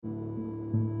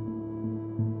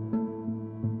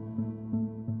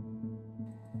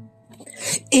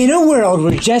In a world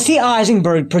where Jesse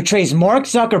Eisenberg portrays Mark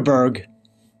Zuckerberg,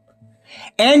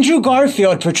 Andrew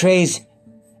Garfield portrays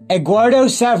Eduardo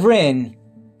Saverin,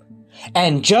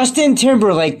 and Justin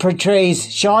Timberlake portrays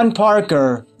Sean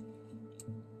Parker,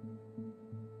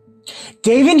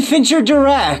 David Fincher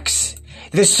directs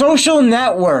The Social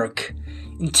Network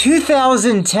in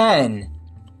 2010.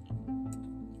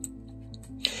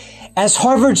 As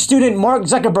Harvard student Mark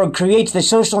Zuckerberg creates the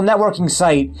social networking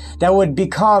site that would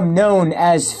become known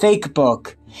as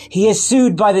Fakebook, he is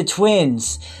sued by the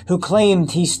twins, who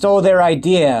claimed he stole their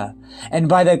idea, and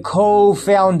by the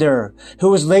co-founder, who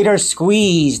was later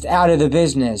squeezed out of the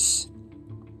business.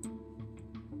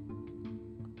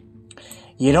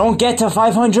 You don't get to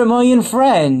 500 million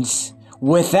friends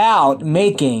without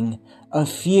making a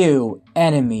few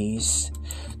enemies.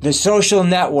 The Social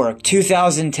Network,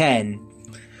 2010.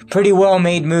 Pretty well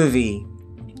made movie.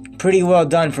 Pretty well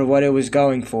done for what it was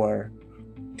going for.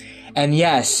 And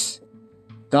yes,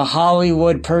 the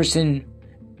Hollywood person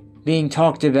being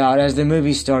talked about as the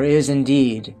movie star is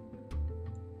indeed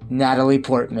Natalie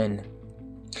Portman.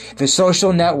 The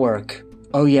Social Network.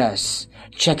 Oh yes,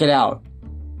 check it out.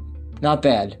 Not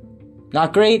bad.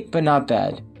 Not great, but not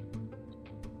bad.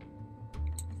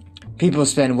 People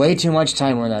spend way too much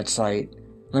time on that site.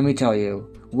 Let me tell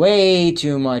you. Way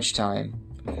too much time.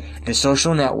 The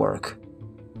Social Network.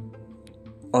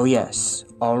 Oh yes,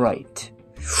 alright.